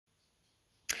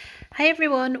Hi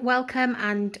everyone, welcome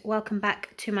back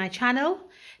to my channel.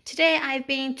 Today I've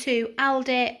been to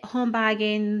Aldi,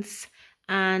 Homebargains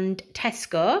and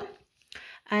Tesco.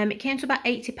 It came to about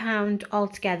 £80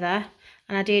 altogether,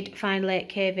 and I did finally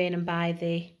cave in and buy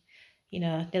the,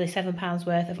 nearly £7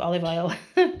 worth of olive oil,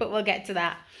 but we'll get to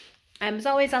that. As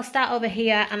always, I'll start over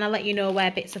here and I'll let you know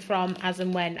where bits are from as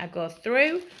and when I go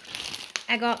through.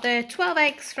 I got the 12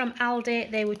 eggs from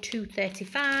Aldi, they were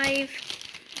 £2.35.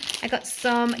 I got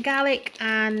some garlic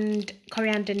and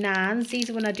coriander naans.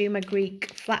 These are when I do my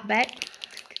Greek flatbread.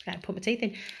 Can't put my teeth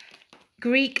in.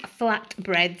 Greek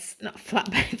flatbreads, not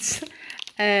flatbreads.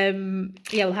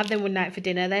 Yeah, we'll have them one night for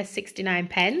dinner. They're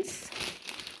 69p.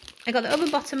 I got the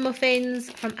oven bottom muffins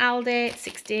from Aldi,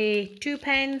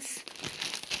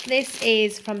 62p. This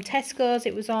is from Tesco's.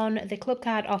 It was on the club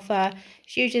card offer.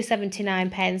 It's usually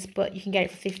 79p, but you can get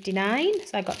it for 59.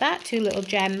 So I got that. 2 little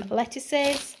gem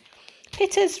lettuces.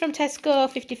 Pitters from Tesco,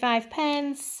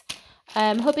 55p.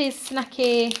 Hubby's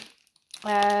snacky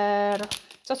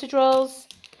sausage rolls,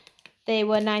 they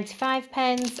were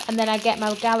 95p. And then I get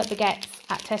my garlic baguettes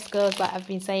at Tesco's, like I've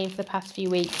been saying for the past few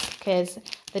weeks, because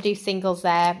they do singles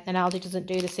there and Aldi doesn't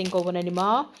do the single one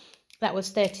anymore. That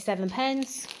was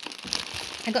 37p.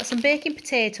 I got some baking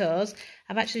potatoes.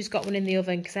 I've actually just got one in the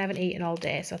oven because I haven't eaten all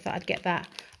day, so I thought I'd get that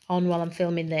on while I'm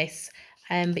filming this.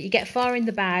 But you get 4 in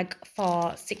the bag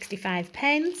for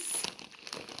 65p.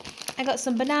 I got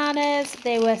some bananas,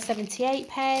 they were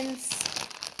 78p.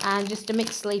 And just a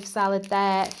mixed leaf salad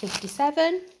there,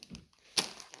 57.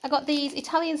 I got these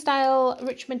Italian style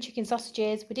Richmond chicken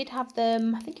sausages. We did have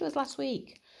them, I think it was last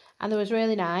week, and they was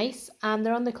really nice. And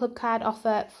they're on the club card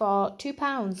offer for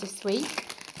 £2 this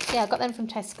week. So yeah, I got them from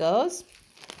Tesco's.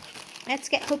 I had to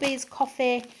get hubby's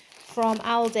coffee from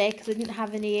Aldi because I didn't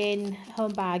have any in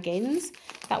Homebargains.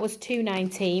 That was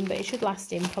 £2.19, but it should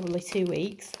last him probably 2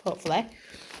 weeks, hopefully.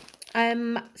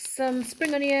 Some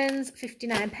spring onions,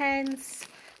 59p,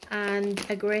 and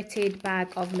a grated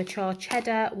bag of mature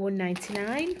cheddar,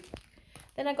 £1.99.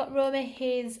 Then I got Romy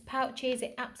his pouches.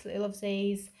 He absolutely loves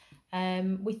these.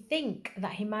 We think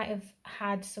that he might have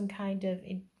had some kind of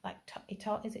is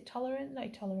it tolerance? Not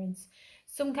intolerance.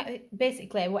 Some kind of,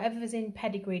 basically whatever's in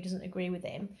pedigree doesn't agree with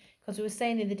him. Because we were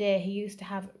saying the other day he used to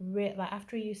have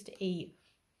after he used to eat,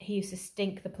 he used to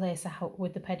stink the place out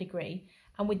with the pedigree.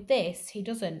 And with this, he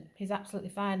doesn't. He's absolutely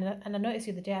fine. And I noticed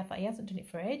the other day, I thought he hasn't done it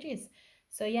for ages.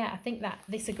 So yeah, I think that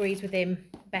this agrees with him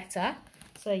better.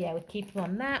 So yeah, we'd keep him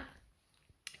on that.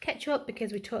 Ketchup,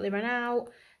 because we totally ran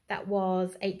out. That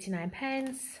was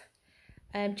 89p.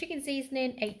 Chicken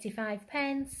seasoning,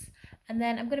 85p. And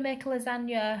then I'm going to make a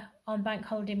lasagna on Bank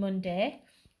Holiday Monday.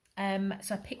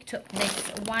 So I picked up this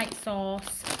white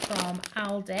sauce from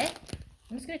Aldi.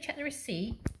 I'm just going to check the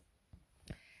receipt.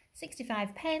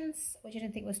 65p, which I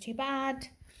didn't think was too bad.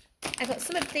 I got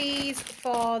some of these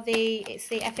for it's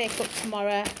the FA Cup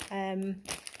tomorrow.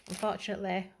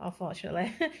 Unfortunately, or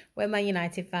fortunately, we're Man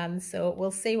United fans, so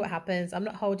we'll see what happens. I'm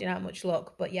not holding out much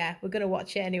luck, but yeah, we're going to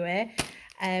watch it anyway.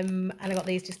 And I got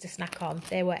these just to snack on.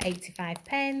 They were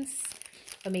 85p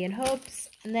for me and Hubs.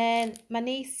 And then my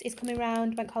niece is coming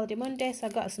round Bank Holiday Monday, so I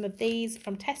got some of these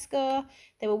from Tesco.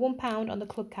 They were £1 on the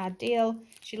club card deal.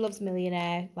 She loves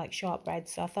Millionaire, like shortbread,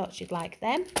 so I thought she'd like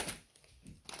them.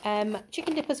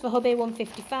 Chicken dippers for hubby,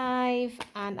 £1.55,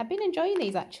 and I've been enjoying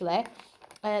these actually.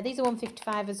 These are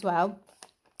 £1.55 as well.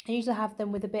 I usually have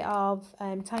them with a bit of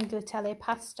tagliatelle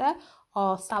pasta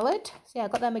or salad. So yeah, I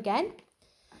got them again.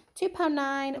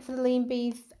 £2.9 for the lean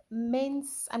beef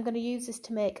mince. I'm going to use this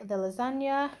to make the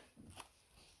lasagna.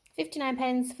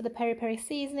 59p for the peri-peri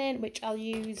seasoning, which I'll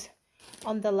use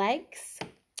on the legs.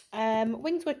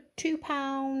 Wings were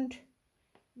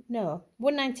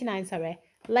 £1.99, sorry.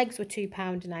 Legs were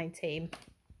 £2.19.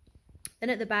 Then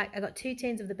at the back, I got 2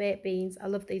 tins of the baked beans. I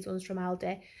love these ones from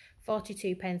Aldi.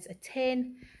 42p a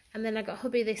tin. And then I got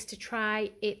hubby this to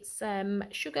try. It's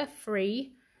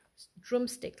sugar-free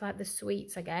drumstick, like the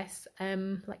sweets, I guess.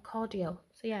 Like cordial.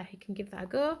 So yeah, you can give that a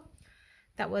go.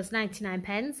 That was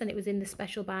 99p, and it was in the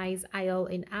special buys aisle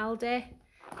in Aldi.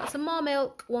 Got some more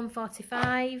milk,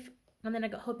 £1.45. And then I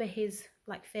got hubby his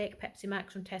like fake Pepsi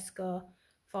Max from Tesco,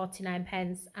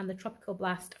 49p. And the Tropical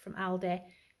Blast from Aldi,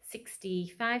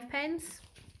 65p.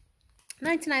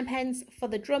 99p for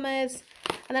the drummers.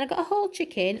 And then I got a whole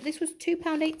chicken. This was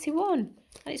 £2.81, and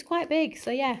it's quite big.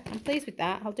 So yeah, I'm pleased with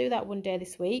that. I'll do that one day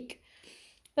this week.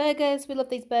 Burgers, we love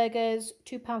these burgers.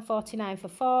 £2.49 for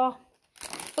 4.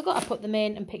 Forgot I put them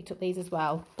in and picked up these as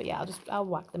well. But yeah, I'll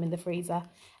whack them in the freezer.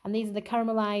 And these are the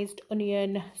caramelised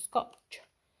onion scotch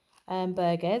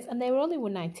burgers, and they were only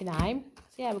 £1.99.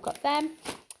 So yeah, we've got them.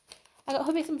 I got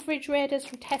hubby some fridge raiders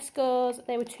from Tesco's.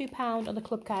 They were £2 on the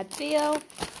club card deal.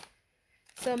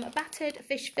 Some battered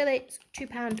fish fillets,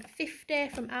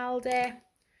 £2.50 from Aldi.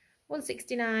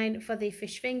 £1.69 for the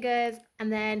fish fingers.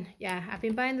 And then, yeah, I've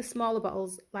been buying the smaller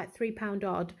bottles, like £3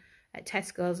 odd at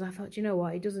Tesco's. And I thought, you know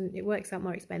what, it works out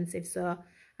more expensive. So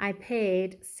I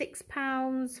paid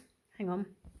 £6, hang on,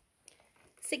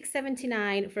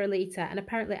 £6.79 for a litre. And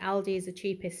apparently Aldi is the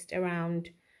cheapest around.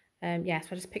 Yeah, so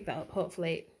I just picked that up.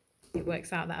 Hopefully it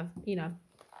works out that I've, you know,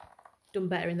 done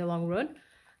better in the long run.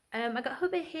 I got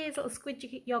hubby here's little squid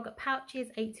yogurt pouches,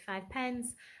 85 pence,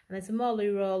 and there's some more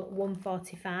loo roll,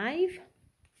 1.45.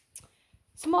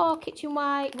 Some more kitchen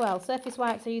white, well, surface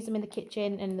wipes. I use them in the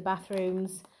kitchen and in the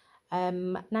bathrooms.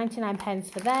 99 pence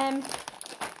for them,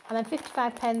 and then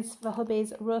 55 pence for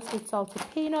hubby's roasted salted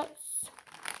peanuts.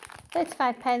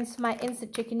 35 pence for my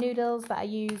instant chicken noodles that I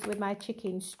use with my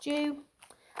chicken stew.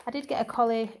 I did get a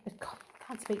trolley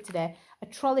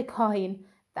coin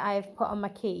that I've put on my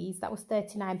keys. That was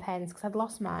 39 pence because I'd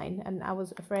lost mine, and I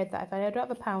was afraid that if I don't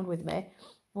have a pound with me, I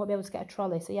won't be able to get a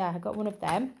trolley. So yeah, I got one of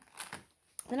them.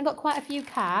 Then I got quite a few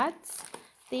cards.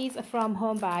 These are from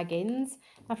Homebargains.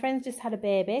 My friend's just had a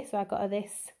baby, so I got her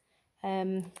this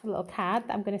little card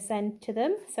that I'm going to send to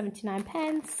them, 79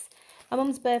 pence. My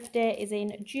mum's birthday is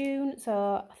in June,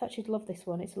 so I thought she'd love this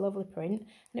one. It's a lovely print,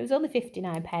 and it was only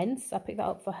 59 pence. So I picked that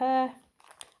up for her.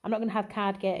 I'm not going to have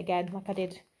Cardgate again like I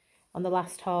did on the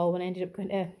last haul when I ended up going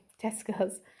to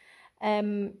Tesco's.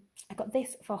 I got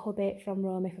this for hubby from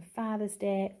Romy for Father's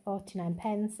Day, 49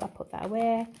 pence. I put that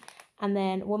away. And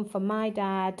then one for my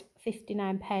dad,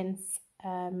 59 pence.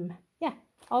 Yeah,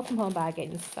 all from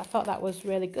Homebargains. I thought that was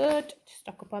really good to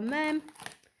stock up on them.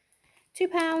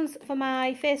 £2 for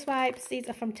my face wipes. These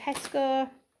are from Tesco.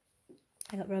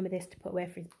 I got Romy this to put away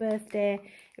for his birthday.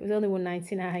 It was only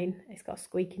 £1.99. It's got a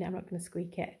squeak in it. I'm not going to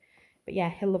squeak it. But yeah,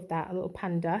 he'll love that, a little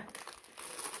panda.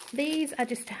 These are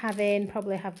just to have in,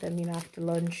 probably have them, you know, after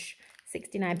lunch.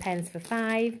 69 pence for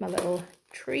 5, my little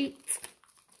treat.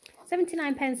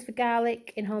 79 pence for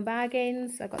garlic in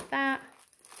Homebargains. I got that.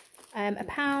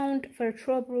 £1 for a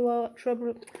Toblerone.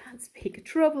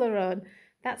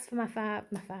 That's for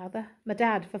my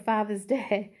dad for Father's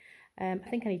Day. I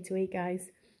think I need to eat, guys.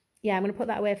 Yeah, I'm going to put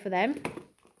that away for them.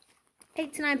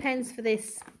 89 pence for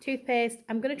this toothpaste.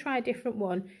 I'm going to try a different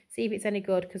one, see if it's any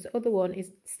good, because the other one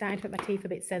is starting to make my teeth a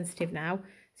bit sensitive now.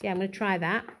 So yeah, I'm going to try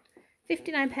that.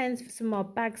 59 pence for some more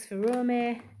bags for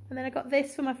Romy. And then I got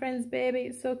this for my friend's baby.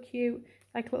 It's so cute.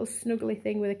 Like a little snuggly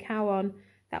thing with a cow on.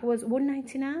 That was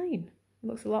 £1.99.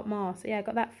 Looks a lot more. So yeah, I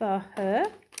got that for her.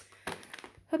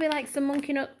 Hubby likes some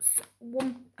monkey nuts.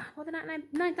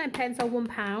 99 pence or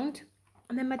 £1.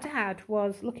 And then my dad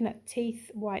was looking at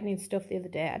teeth whitening stuff the other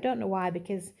day. I don't know why,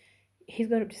 because he's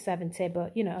going up to 70,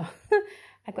 but you know.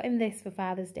 I got him this for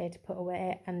Father's Day to put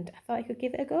away, and I thought he could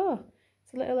give it a go.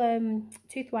 It's a little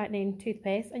tooth whitening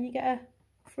toothpaste, and you get a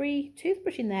free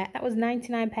toothbrush in there. That was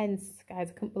 99 pence, guys.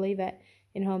 I couldn't believe it,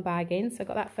 in Homebargains. So I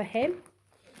got that for him.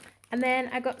 And then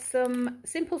I got some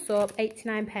simple soap,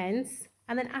 89 pence.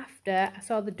 And then after, I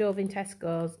saw the Dove in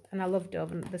Tesco's, and I love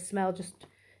Dove, and the smell just,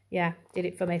 yeah, did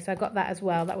it for me. So I got that as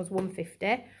well. That was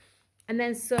 £1.50. And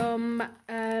then some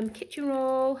kitchen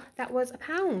roll. That was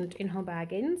 £1 in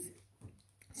Homebargains.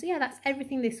 So yeah, that's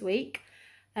everything this week.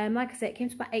 Like I said, it came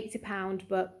to about £80,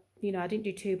 but you know, I didn't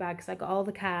do 2 bags. I got all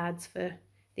the cards for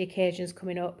the occasions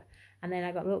coming up, and then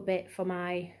I got a little bit for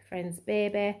my friend's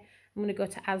baby. I'm going to go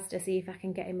to Asda, see if I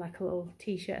can get him like a little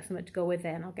t-shirt or something to go with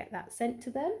it, and I'll get that sent to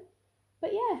them.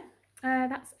 But yeah,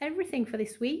 that's everything for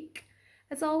this week.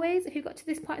 As always, if you've got to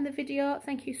this point in the video,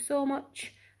 thank you so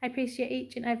much. I appreciate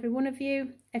each and every one of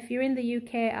you. If you're in the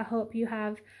UK, I hope you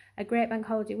have a great bank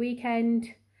holiday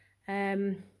weekend.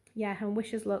 Yeah, and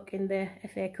wish us luck in the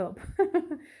FA Cup.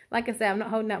 Like I say, I'm not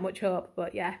holding that much hope,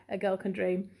 but yeah, a girl can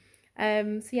dream.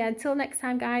 So yeah, until next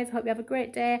time, guys, I hope you have a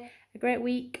great day, a great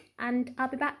week, and I'll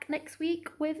be back next week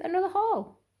with another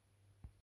haul.